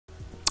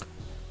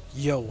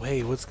Yo,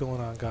 hey, what's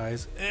going on,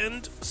 guys?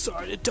 And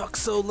sorry to duck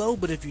so low,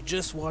 but if you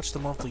just watched the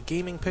monthly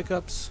gaming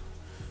pickups,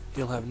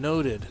 you'll have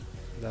noted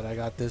that I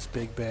got this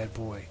big bad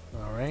boy.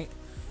 Alright?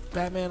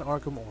 Batman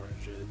Arkham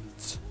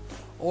Origins.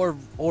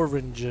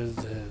 Origins,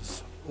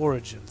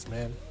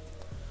 man.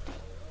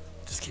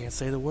 Just can't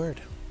say the word.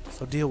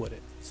 So deal with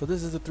it. So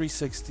this is the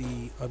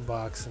 360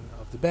 unboxing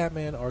of the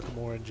Batman Arkham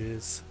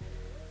Origins.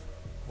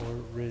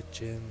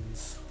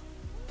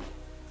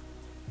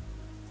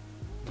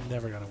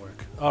 Never gonna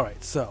work.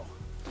 Alright, so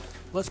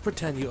let's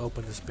pretend you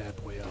open this bad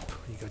boy up.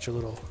 You got your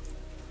little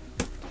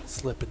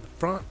slip in the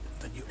front,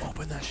 then you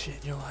open that shit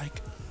and you're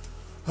like,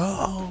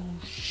 oh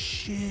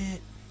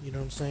shit. You know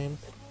what I'm saying?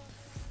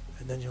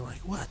 And then you're like,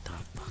 what the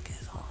fuck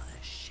is all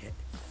this shit?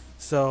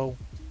 So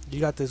you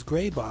got this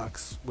gray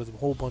box with a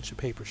whole bunch of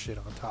paper shit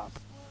on top.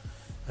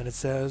 And it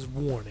says,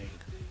 warning.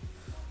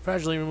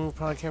 Fragilely removed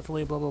product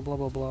carefully, blah blah blah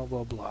blah blah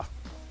blah blah.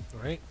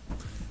 Alright?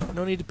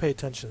 No need to pay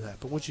attention to that.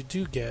 But what you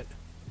do get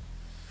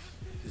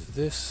is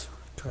this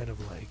kind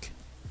of like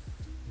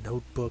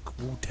notebook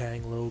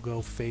Wu-Tang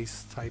logo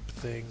face type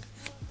thing.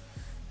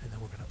 And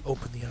then we're going to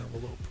open the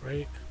envelope,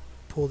 right?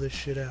 Pull this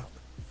shit out.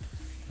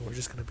 And we're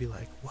just going to be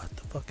like, what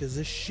the fuck is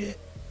this shit?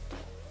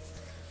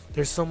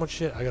 There's so much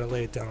shit, I got to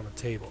lay it down on the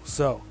table.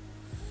 So,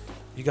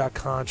 you got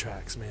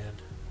contracts, man.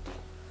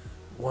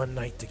 One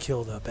night to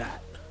kill the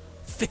bat.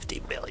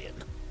 50 million.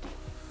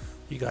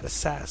 You got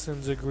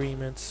assassin's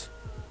agreements.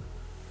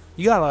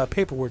 You got a lot of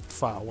paperwork to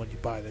file when you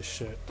buy this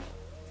shit.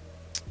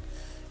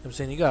 I'm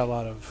saying you got a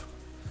lot of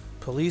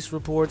police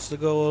reports to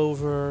go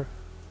over.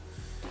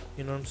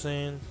 You know what I'm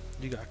saying?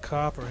 You got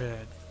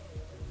Copperhead,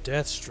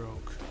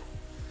 Deathstroke.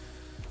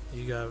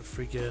 You got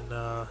freaking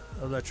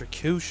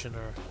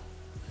Electrocutioner.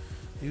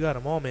 You got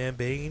them all, man.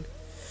 Bane.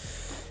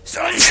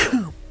 So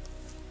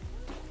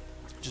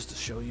just to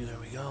show you, there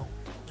we go.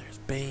 There's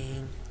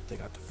Bane. They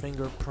got the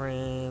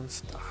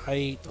fingerprints, the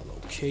height, the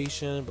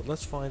location. But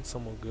let's find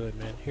someone good,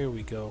 man. Here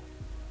we go.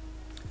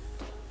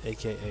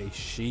 AKA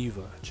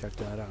Shiva. Check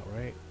that out,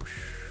 right?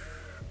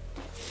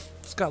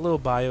 It's got little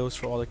bios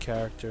for all the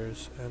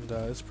characters, and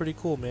it's pretty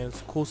cool, man. It's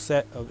a cool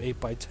set of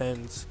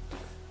 8x10s.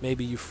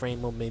 Maybe you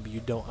frame them, maybe you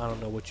don't. I don't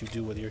know what you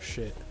do with your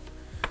shit. You know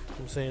what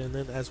I'm saying? And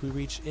then as we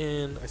reach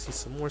in, I see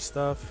some more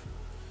stuff.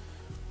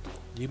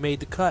 You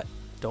made the cut.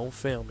 Don't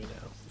fail me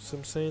now. You see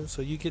what I'm saying?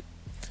 So you get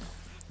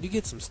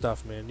some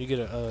stuff, man. You get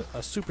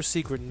a super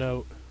secret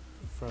note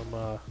from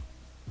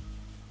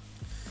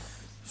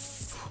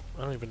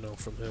I don't even know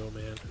from who,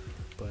 man,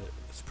 but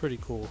it's pretty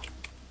cool.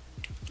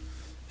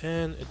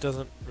 And it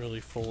doesn't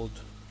really fold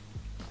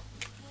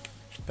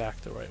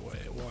back the right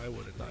way. Why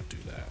would it not do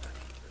that?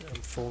 I'm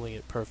folding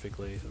it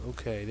perfectly.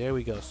 Okay, there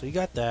we go. So you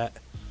got that.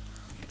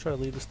 I'll try to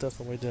leave the stuff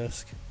on my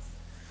desk.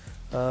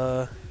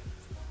 Let's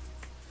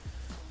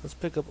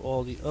pick up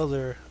all the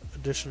other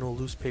additional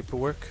loose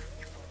paperwork.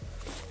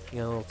 You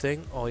got a little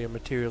thing. All your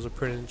materials are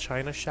printed in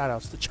China.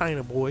 Shoutouts to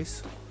China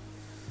boys.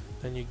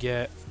 Then you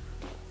get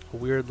a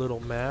weird little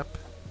map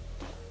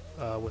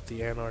with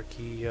the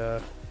Anarchy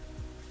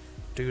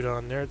dude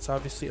on there. It's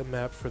obviously a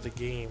map for the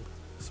game,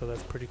 so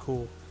that's pretty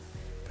cool.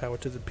 Power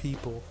to the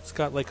people. It's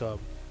got like a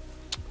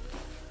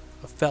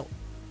felt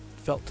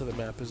to the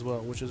map as well,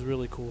 which is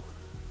really cool.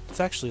 It's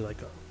actually like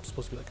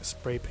supposed to be like a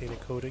spray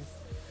painted coating.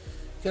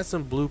 You got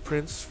some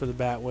blueprints for the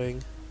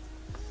Batwing,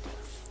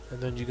 and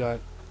then you got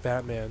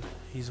Batman.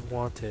 He's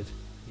wanted.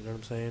 You know what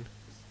I'm saying?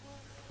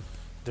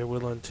 They're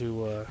willing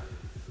to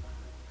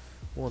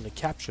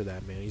capture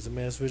that man. He's a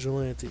mass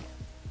vigilante.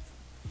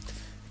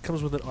 It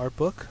comes with an art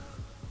book,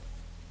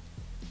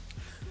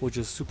 which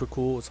is super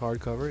cool. It's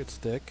hardcover. It's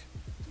thick.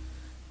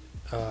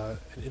 And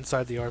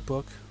inside the art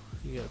book,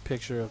 you get a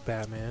picture of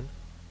Batman,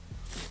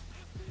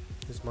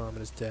 his mom and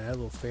his dad, a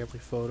little family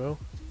photo.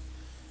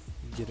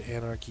 You get an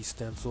Anarchy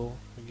stencil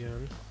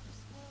again,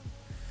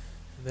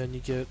 and then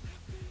you get,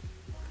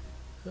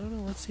 I don't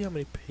know. Let's see how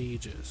many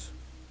pages,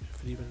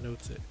 if it even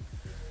notes it.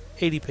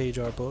 80-page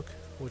art book,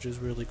 which is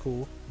really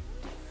cool.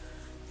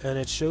 And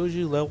it shows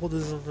you level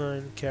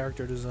design,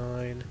 character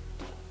design,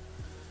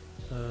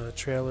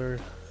 trailer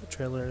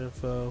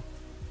info.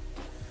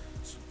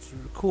 It's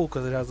cool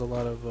because it has a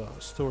lot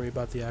of story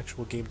about the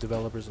actual game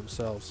developers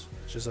themselves,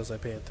 just as I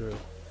pan through.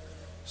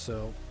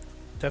 So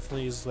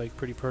definitely is like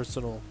pretty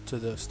personal to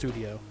the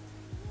studio.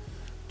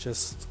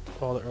 Just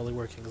all the early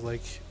workings.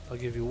 Like, I'll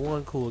give you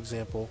one cool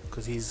example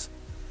because he's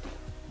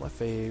my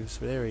faves.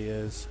 But there he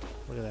is.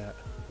 Look at that,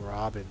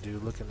 Robin,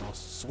 dude, looking all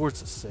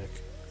sorts of sick.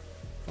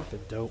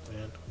 Fucking dope,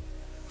 man.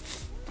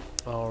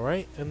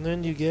 Alright, and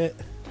then you get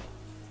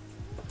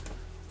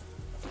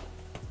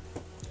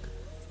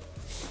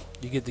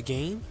the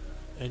game,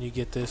 and you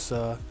get this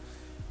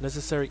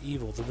Necessary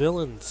Evil, the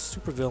villains,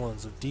 super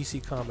villains of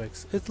DC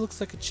Comics. It looks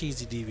like a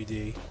cheesy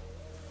DVD,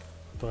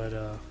 but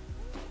I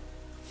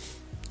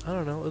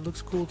don't know, it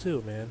looks cool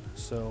too, man.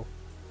 So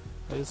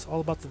it's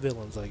all about the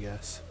villains, I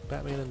guess.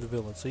 Batman and the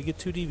villains. So you get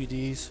 2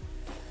 DVDs,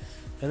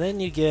 and then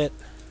you get,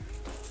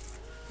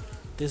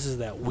 this is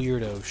that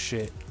weirdo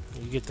shit.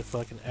 You get the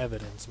fucking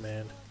evidence,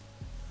 man.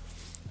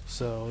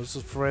 So this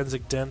is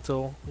forensic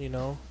dental, you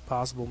know,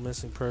 possible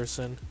missing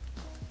person.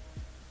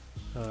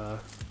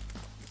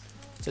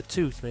 It's a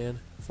tooth, man.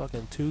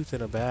 Fucking tooth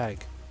in a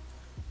bag.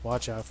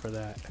 Watch out for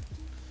that.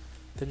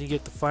 Then you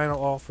get the final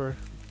offer.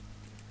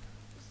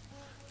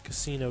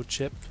 Casino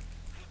chip.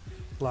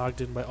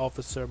 Logged in by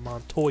Officer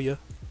Montoya.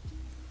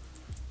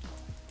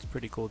 It's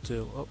pretty cool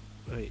too. Oh,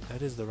 wait,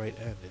 that is the right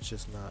end. It's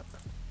just not.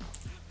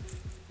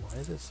 Why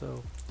is it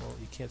so? Well,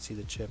 you can't see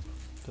the chip.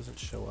 It doesn't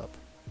show up.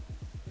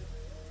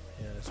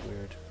 Yeah, that's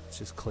weird. It's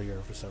just clear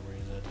for some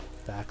reason.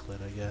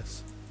 Backlit, I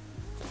guess.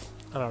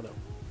 I don't know.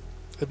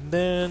 And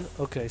then,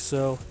 okay,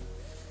 so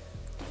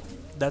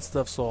that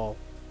stuff's all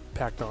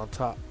packed on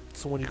top.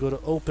 So when you go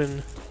to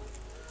open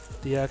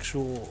the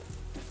actual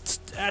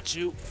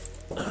statue,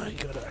 you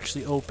gotta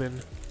actually open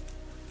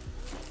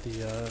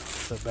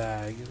the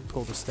bag and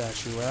pull the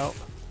statue out.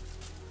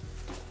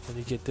 And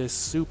you get this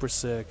super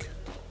sick.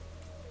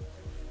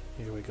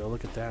 Here we go.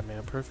 Look at that,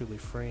 man. Perfectly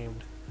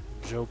framed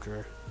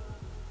Joker.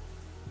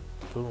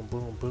 Boom,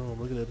 boom, boom.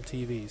 Look at them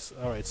TVs.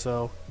 Alright,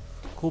 so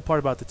cool part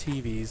about the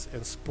TVs,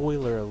 and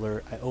spoiler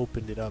alert, I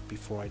opened it up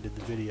before I did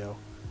the video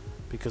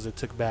because it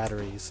took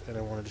batteries and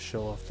I wanted to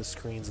show off the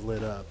screens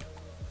lit up.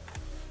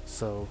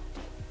 So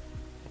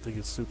I think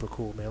it's super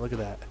cool, man. Look at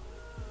that.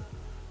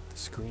 The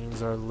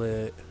screens are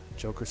lit.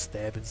 Joker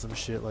stabbing some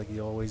shit like he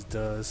always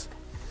does.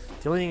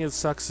 The only thing that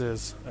sucks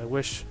is I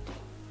wish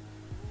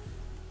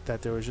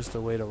that there was just a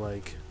way to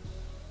like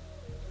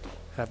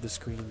have the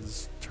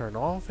screens turn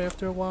off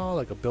after a while,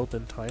 like a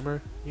built-in timer,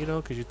 you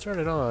know, because you turn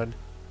it on,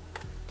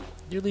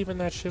 you're leaving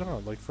that shit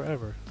on like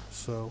forever.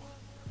 So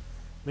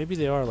maybe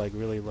they are like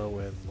really low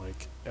end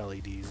like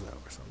LEDs though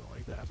or something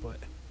like that. But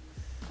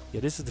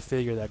yeah, this is the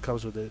figure that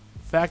comes with it.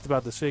 Fact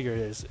about this figure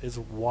is it's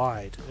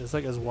wide. It's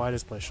like as wide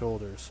as my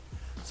shoulders.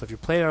 So if you're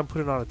planning on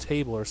putting it on a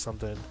table or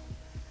something,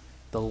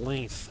 the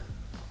length,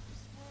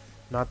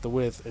 not the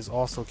width, is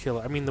also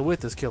killer. I mean, the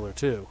width is killer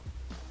too,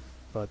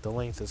 but the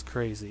length is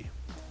crazy.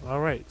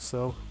 Alright,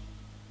 so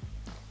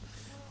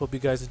hope you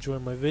guys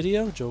enjoyed my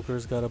video.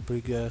 Joker's got a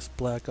big ass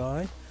black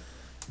eye.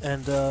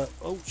 And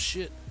oh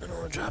shit, I don't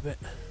want to drop it.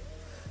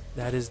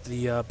 That is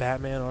the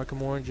Batman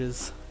Arkham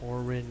Origins.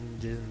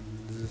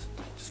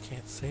 Just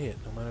can't say it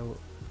no matter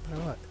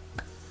what.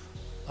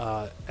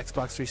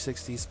 Xbox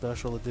 360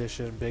 special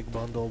edition, big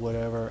bundle,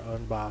 whatever,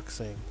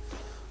 unboxing.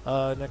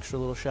 An extra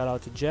little shout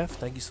out to Jeff.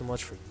 Thank you so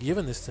much for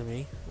giving this to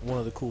me. One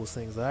of the coolest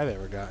things that I've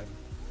ever gotten.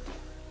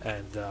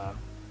 And I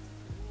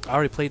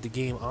already played the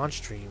game on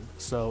stream,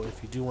 so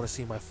if you do want to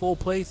see my full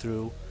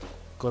playthrough,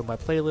 go to my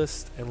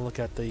playlist and look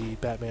at the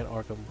Batman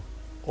Arkham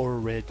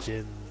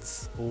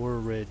Origins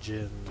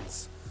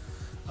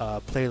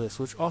playlist,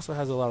 which also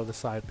has a lot of the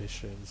side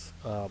missions,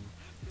 but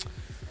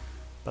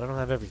I don't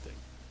have everything.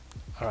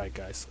 Alright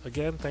guys,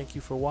 again, thank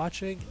you for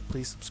watching.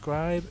 Please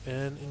subscribe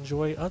and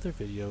enjoy other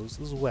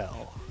videos as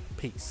well.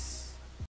 Peace.